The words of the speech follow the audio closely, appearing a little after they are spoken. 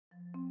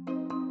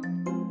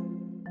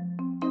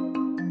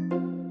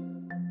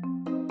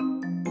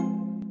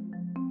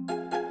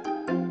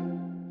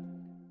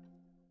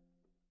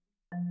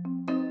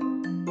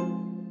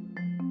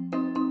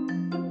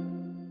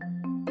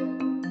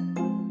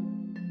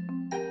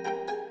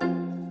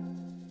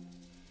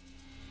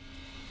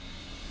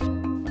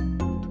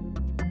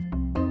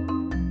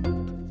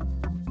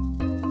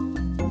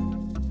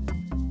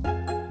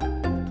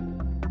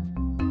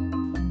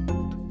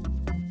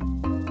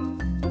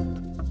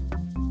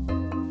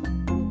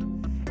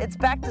It's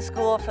back to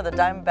school for the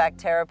Diamondback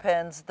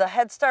Terrapins. The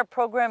Head Start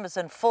program is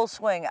in full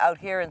swing out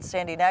here in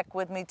Sandy Neck.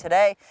 With me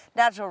today,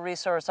 Natural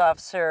Resource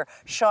Officer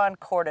Sean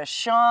Cordes.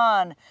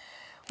 Sean,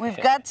 we've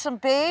got some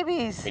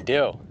babies. We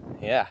do,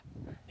 yeah.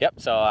 Yep,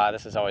 so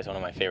this is always one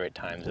of my favorite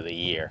times of the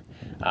year.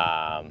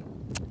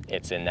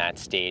 It's in that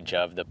stage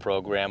of the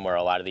program where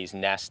a lot of these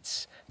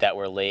nests that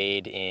were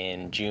laid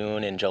in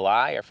June and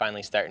July are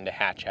finally starting to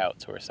hatch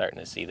out. So we're starting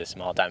to see the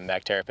small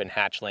Diamondback Terrapin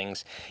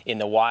hatchlings in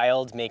the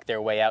wild make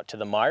their way out to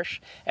the marsh.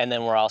 And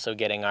then we're also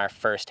getting our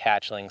first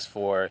hatchlings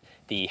for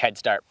the Head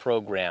Start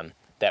program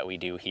that we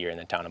do here in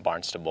the town of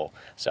Barnstable.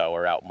 So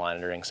we're out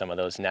monitoring some of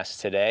those nests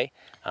today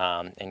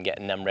and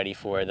getting them ready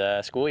for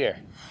the school year.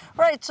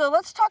 Right, so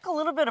let's talk a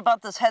little bit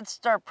about this Head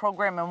Start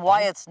program and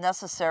why it's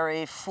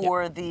necessary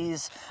for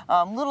these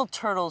little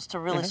turtles to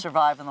really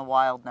survive in the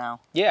wild now.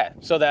 Yeah,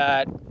 so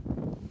the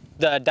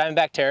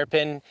Diamondback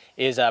Terrapin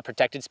is a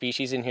protected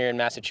species in here in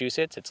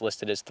Massachusetts. It's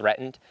listed as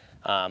threatened.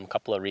 A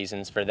couple of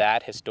reasons for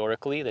that.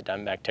 Historically, the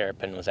Diamondback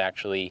Terrapin was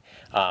actually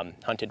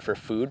hunted for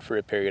food for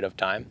a period of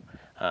time.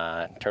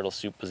 Turtle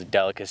soup was a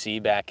delicacy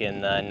back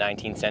in the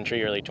 19th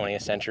century, early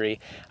 20th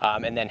century,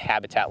 and then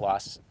habitat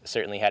loss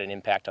certainly had an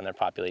impact on their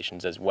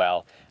populations as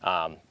well.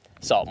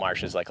 Salt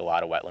marshes, like a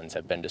lot of wetlands,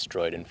 have been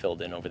destroyed and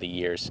filled in over the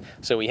years.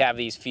 So we have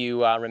these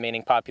few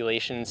remaining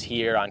populations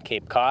here on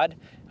Cape Cod,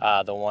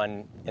 the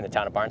one in the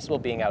town of Barnstable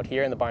being out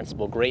here in the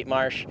Barnstable Great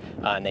Marsh,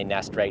 and they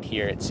nest right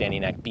here at Sandy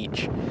Neck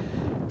Beach.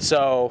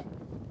 So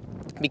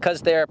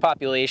because their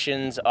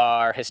populations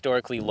are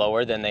historically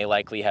lower than they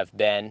likely have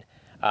been,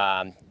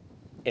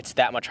 it's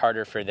that much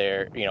harder for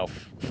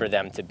for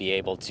them to be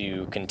able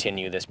to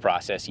continue this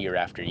process year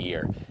after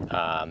year.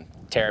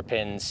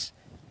 Terrapins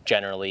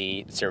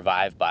generally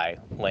survive by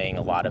laying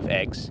a lot of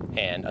eggs,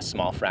 and a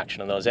small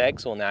fraction of those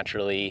eggs will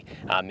naturally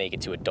make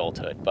it to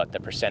adulthood, but the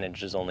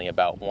percentage is only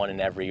about 1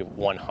 in every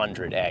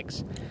 100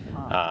 eggs.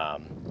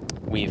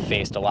 We've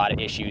faced a lot of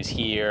issues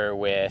here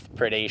with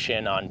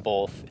predation on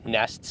both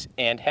nests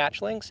and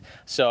hatchlings,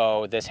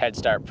 so this Head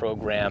Start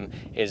program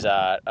is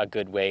a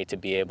good way to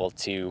be able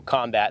to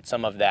combat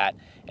some of that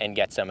and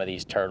get some of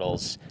these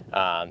turtles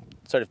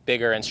sort of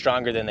bigger and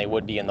stronger than they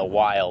would be in the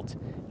wild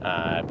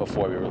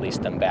before we release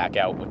them back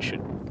out, which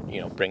should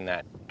bring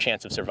that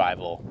chance of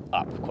survival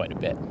up quite a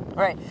bit.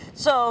 Right,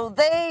 so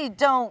they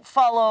don't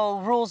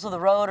follow rules of the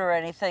road or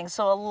anything,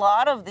 so a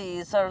lot of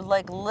these are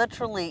like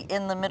literally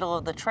in the middle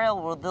of the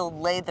trail where they'll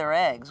lay their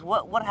eggs.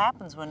 What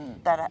happens when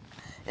that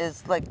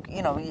is, like,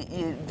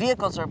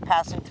 vehicles are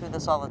passing through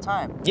this all the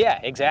time? Yeah,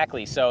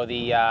 exactly. So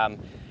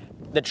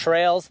the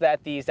trails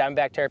that these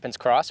Diamondback Terrapins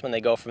cross when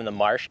they go from the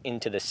marsh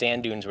into the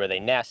sand dunes where they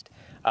nest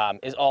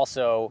is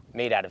also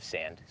made out of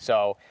sand.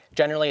 So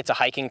generally it's a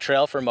hiking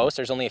trail for most.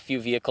 There's only a few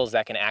vehicles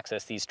that can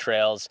access these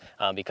trails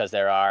because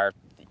there are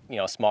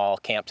small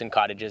camps and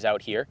cottages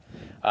out here.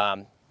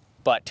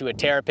 But to a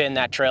terrapin,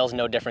 that trail is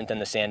no different than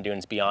the sand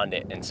dunes beyond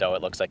it, and so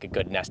it looks like a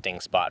good nesting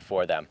spot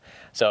for them.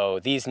 So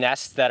these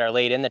nests that are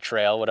laid in the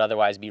trail would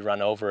otherwise be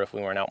run over if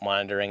we weren't out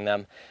monitoring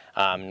them.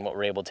 What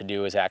we're able to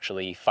do is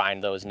actually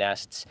find those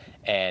nests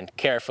and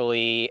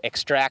carefully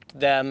extract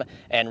them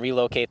and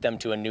relocate them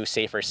to a new,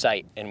 safer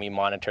site, and we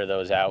monitor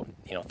those out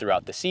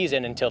throughout the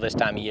season until this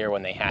time of year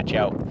when they hatch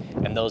out.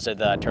 And those are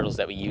the turtles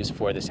that we use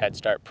for this Head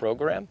Start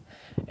program.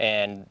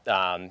 And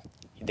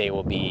they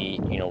will be,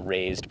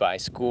 raised by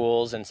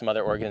schools and some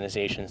other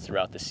organizations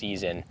throughout the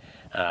season,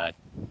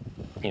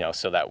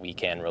 so that we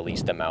can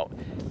release them out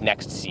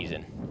next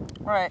season.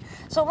 Right.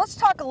 So let's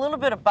talk a little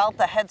bit about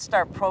the Head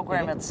Start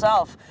program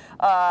itself.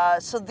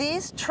 So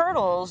these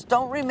turtles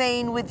don't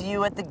remain with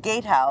you at the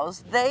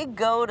gatehouse. They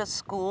go to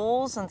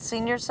schools and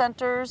senior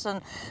centers,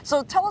 and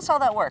so tell us how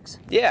that works.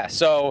 Yeah.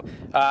 So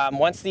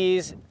once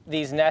these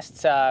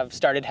nests have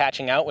started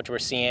hatching out, which we're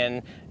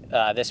seeing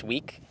this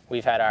week,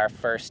 we've had our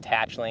first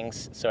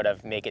hatchlings sort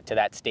of make it to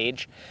that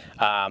stage.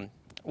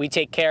 We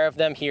take care of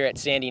them here at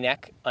Sandy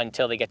Neck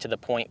until they get to the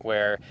point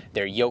where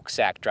their yolk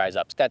sac dries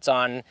up. That's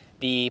on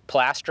the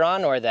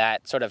plastron, or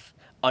that sort of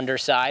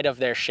underside of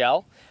their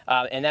shell,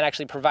 and that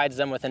actually provides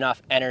them with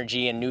enough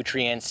energy and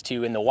nutrients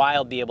to, in the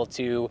wild, be able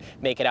to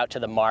make it out to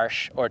the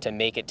marsh or to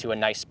make it to a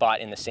nice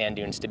spot in the sand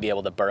dunes to be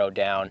able to burrow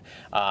down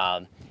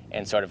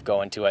and sort of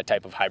go into a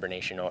type of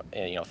hibernation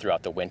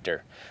throughout the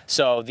winter.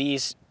 So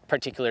these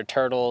particular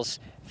turtles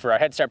for our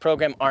Head Start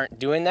program aren't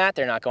doing that.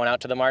 They're not going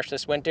out to the marsh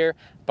this winter,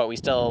 but we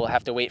still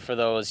have to wait for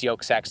those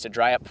yolk sacs to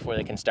dry up before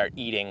they can start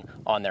eating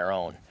on their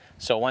own.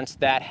 So once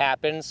that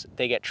happens,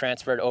 they get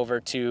transferred over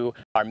to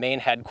our main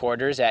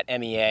headquarters at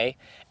MEA,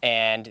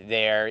 and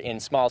they're in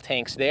small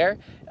tanks there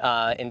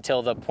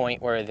until the point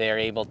where they're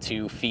able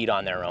to feed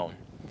on their own.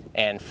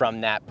 And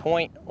from that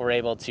point, we're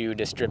able to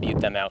distribute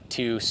them out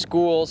to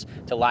schools,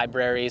 to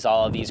libraries,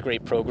 all of these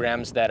great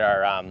programs that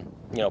are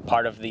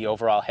part of the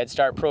overall Head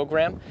Start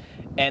program.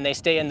 And they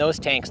stay in those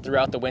tanks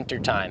throughout the winter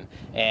time.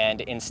 And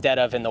instead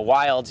of in the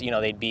wilds,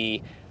 they'd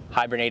be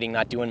hibernating,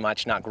 not doing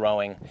much, not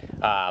growing.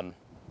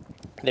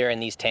 they're in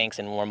these tanks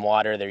in warm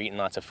water, they're eating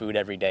lots of food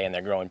every day, and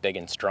they're growing big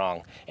and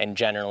strong. And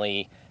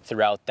generally,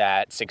 throughout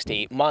that 6 to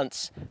 8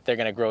 months, they're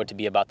gonna grow to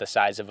be about the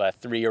size of a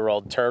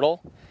 3-year-old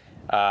turtle.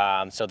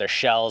 So their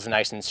shell's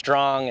nice and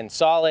strong and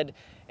solid,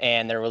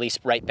 and they're released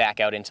right back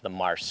out into the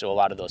marsh. So a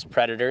lot of those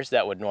predators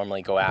that would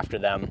normally go after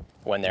them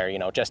when they're, you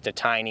know, just a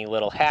tiny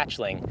little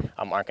hatchling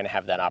aren't gonna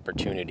have that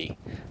opportunity.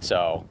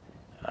 So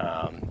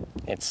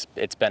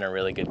it's been a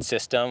really good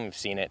system. We've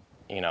seen it,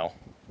 you know,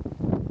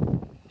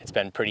 it's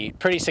been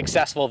pretty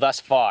successful thus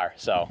far.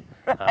 So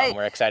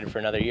we're excited for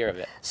another year of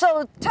it.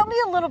 So tell me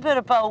a little bit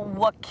about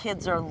what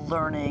kids are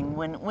learning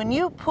when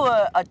you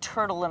put a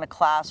turtle in a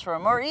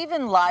classroom, or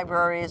even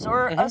libraries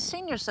or a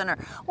senior center.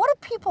 What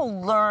do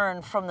people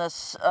learn from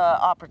this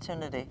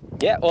opportunity?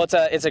 Yeah, well,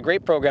 it's a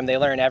great program. They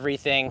learn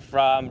everything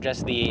from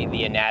just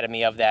the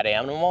anatomy of that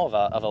animal,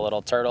 of a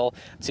little turtle,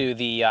 to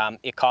the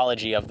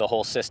ecology of the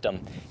whole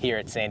system here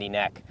at Sandy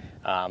Neck.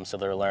 So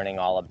they're learning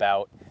all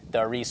about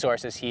the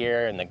resources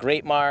here in the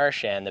Great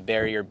Marsh and the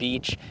Barrier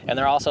Beach, and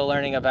they're also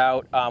learning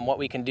about what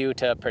we can do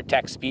to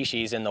protect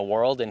species in the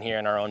world and here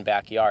in our own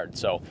backyard.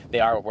 So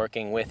they are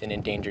working with an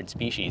endangered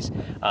species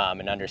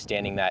and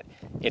understanding that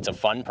it's a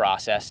fun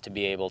process to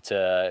be able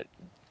to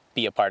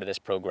be a part of this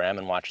program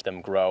and watch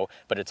them grow,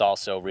 but it's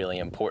also really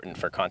important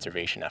for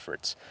conservation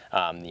efforts.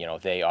 You know,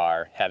 they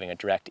are having a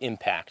direct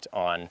impact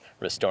on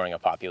restoring a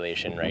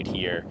population right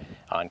here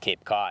on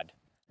Cape Cod.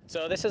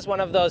 So this is one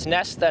of those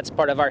nests that's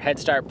part of our Head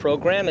Start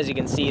program. As you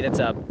can see, that's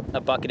a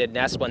bucketed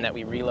nest, one that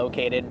we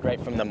relocated right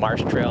from the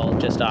marsh trail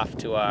just off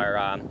to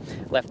our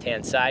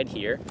left-hand side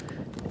here.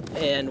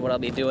 And what I'll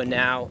be doing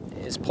now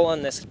is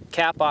pulling this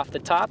cap off the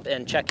top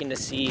and checking to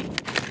see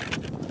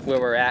where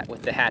we're at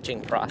with the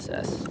hatching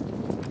process.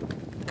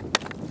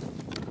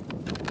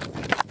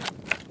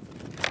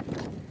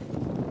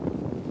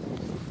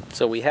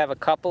 So we have a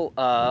couple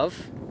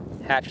of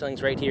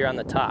hatchlings right here on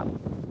the top,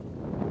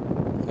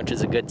 which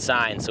is a good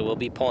sign. So we'll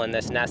be pulling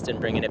this nest and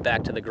bringing it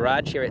back to the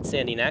garage here at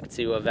Sandy Neck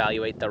to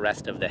evaluate the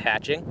rest of the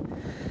hatching.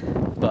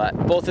 But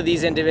both of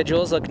these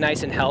individuals look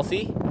nice and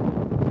healthy.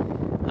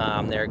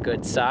 They're a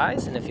good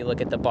size, and if you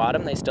look at the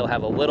bottom, they still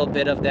have a little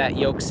bit of that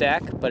yolk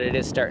sac, but it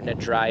is starting to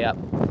dry up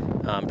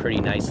pretty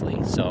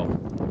nicely. So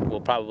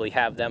we'll probably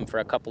have them for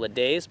a couple of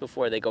days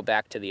before they go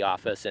back to the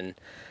office and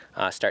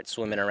start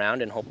swimming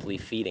around and hopefully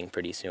feeding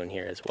pretty soon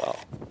here as well.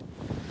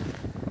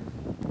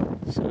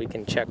 So we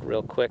can check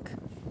real quick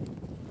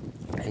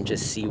and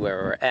just see where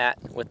we're at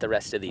with the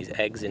rest of these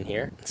eggs in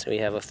here. So we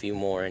have a few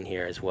more in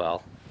here as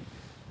well.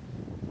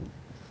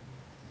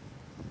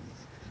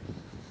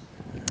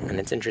 And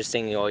it's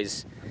interesting, you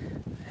always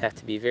have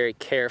to be very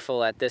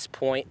careful at this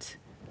point.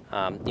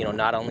 You know,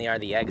 not only are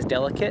the eggs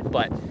delicate,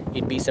 but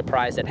you'd be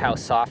surprised at how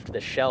soft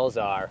the shells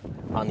are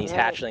on these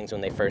hatchlings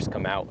when they first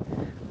come out.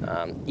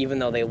 Even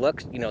though they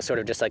look, you know, sort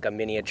of just like a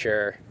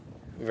miniature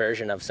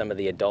version of some of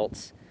the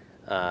adults,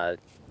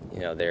 you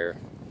know, they're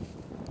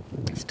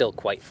still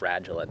quite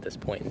fragile at this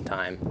point in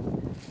time,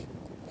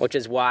 which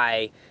is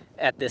why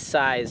at this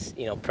size,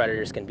 you know,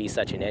 predators can be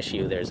such an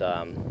issue. There's,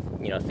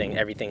 you know,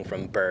 everything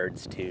from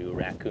birds to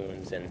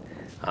raccoons, and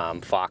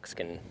fox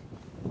can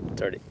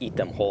sort of eat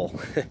them whole.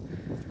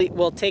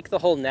 We'll take the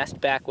whole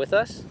nest back with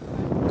us.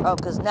 Oh,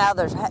 because now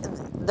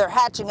they're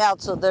hatching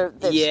out, so they've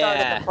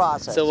started the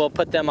process. So we'll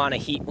put them on a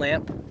heat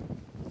lamp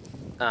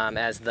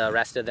as the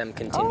rest of them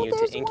continue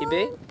to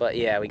incubate. One. But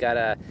yeah, we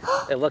gotta,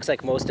 it looks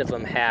like most of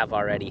them have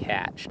already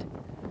hatched.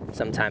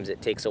 Sometimes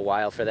it takes a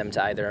while for them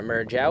to either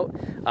emerge out,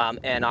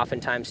 and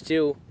oftentimes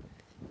too,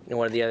 you know,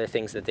 one of the other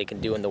things that they can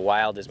do in the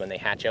wild is when they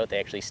hatch out, they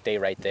actually stay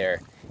right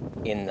there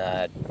in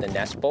the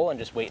nest bowl and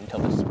just wait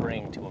until the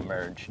spring to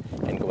emerge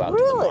and go out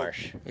to the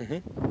marsh.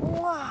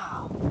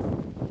 Wow.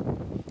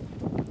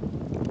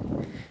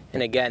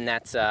 And again,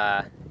 that's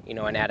you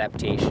know, an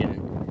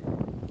adaptation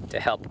to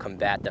help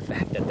combat the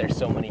fact that there's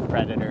so many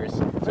predators.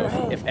 So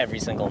if every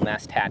single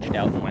nest hatched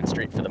out and went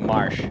straight for the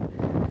marsh,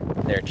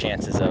 there are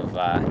chances of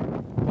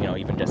you know,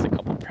 even just a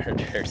couple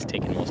predators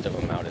taking most of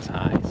them out as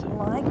high. So.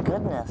 My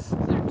goodness. Is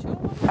there 2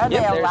 of them? Are they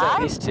alive? There's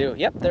at least 2.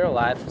 Yep, they're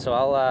alive. So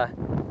I'll I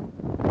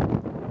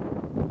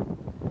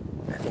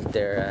think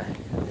they're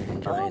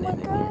enjoying it in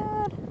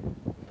here.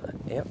 But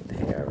yep,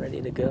 they are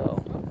ready to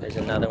go. There's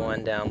another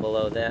one down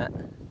below that.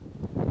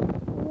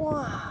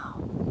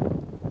 Wow.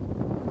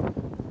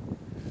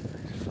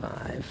 There's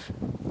 5.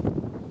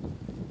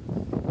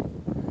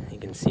 You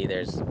can see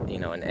there's, you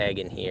know, an egg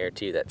in here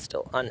too that's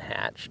still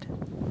unhatched.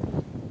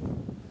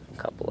 A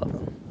couple of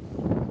them.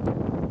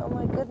 Oh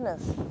my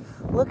goodness.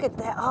 Look at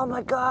that. Oh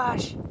my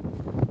gosh.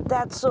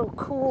 That's so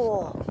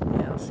cool.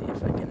 Yeah, I'll see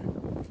if I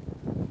can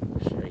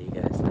show you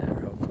guys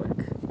that real quick.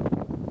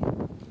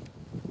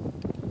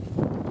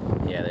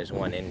 Yeah, there's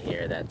one in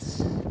here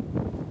that's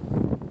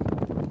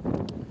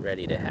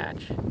ready to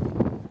hatch.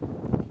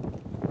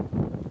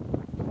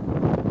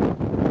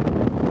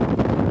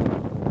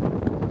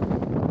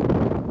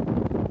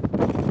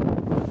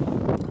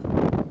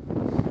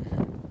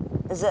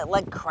 Is it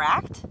like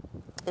cracked?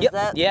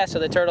 Yep. Yeah, so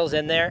the turtle's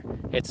in there.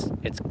 It's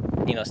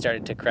you know,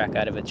 started to crack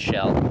out of its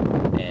shell,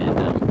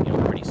 and you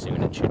know, pretty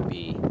soon it should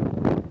be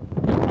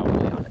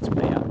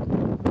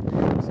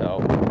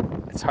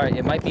hard.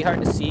 It might be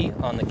hard to see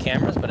on the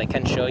cameras, but I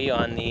can show you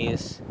on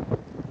these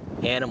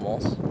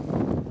animals.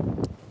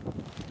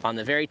 On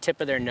the very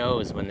tip of their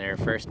nose when they're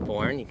first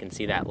born, you can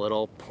see that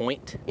little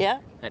point. Yeah.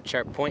 That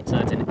sharp point, so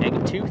that's an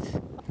egg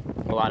tooth.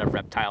 A lot of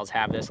reptiles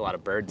have this, a lot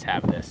of birds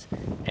have this,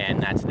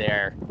 and that's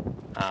there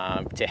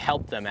to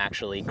help them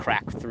actually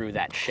crack through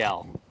that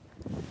shell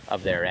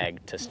of their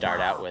egg to start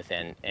out with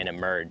and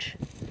emerge.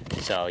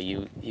 So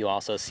you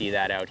also see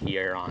that out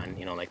here on,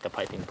 you know, like the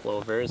piping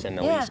plovers and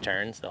the least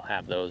terns. They'll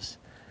have those,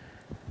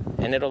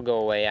 and it'll go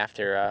away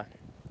after a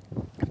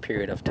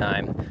period of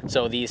time.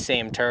 So these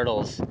same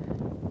turtles,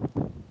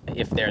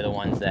 if they're the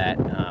ones that,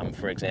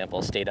 for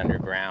example, stayed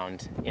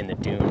underground in the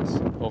dunes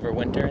over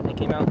winter and they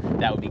came out,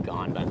 that would be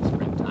gone by the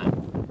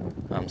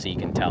springtime. So you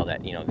can tell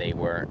that, you know,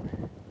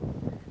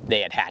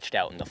 they had hatched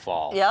out in the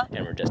fall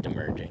and were just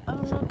emerging.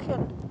 Oh, no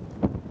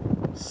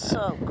kidding.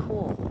 So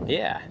cool.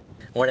 Yeah.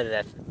 One of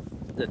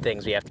the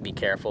things we have to be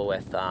careful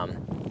with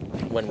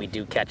when we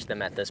do catch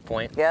them at this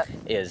point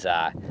is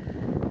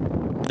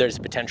there's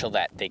potential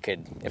that they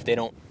could, if they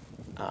don't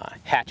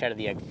hatch out of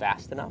the egg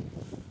fast enough,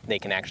 they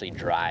can actually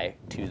dry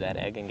to that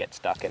egg and get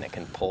stuck, and it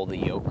can pull the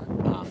yolk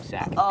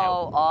sac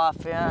out. Off,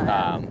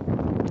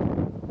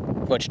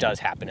 Which does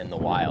happen in the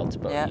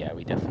wild, but yeah,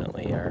 we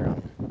definitely are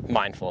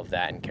mindful of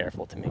that and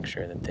careful to make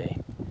sure that they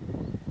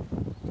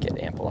get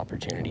ample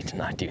opportunity to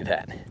not do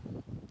that.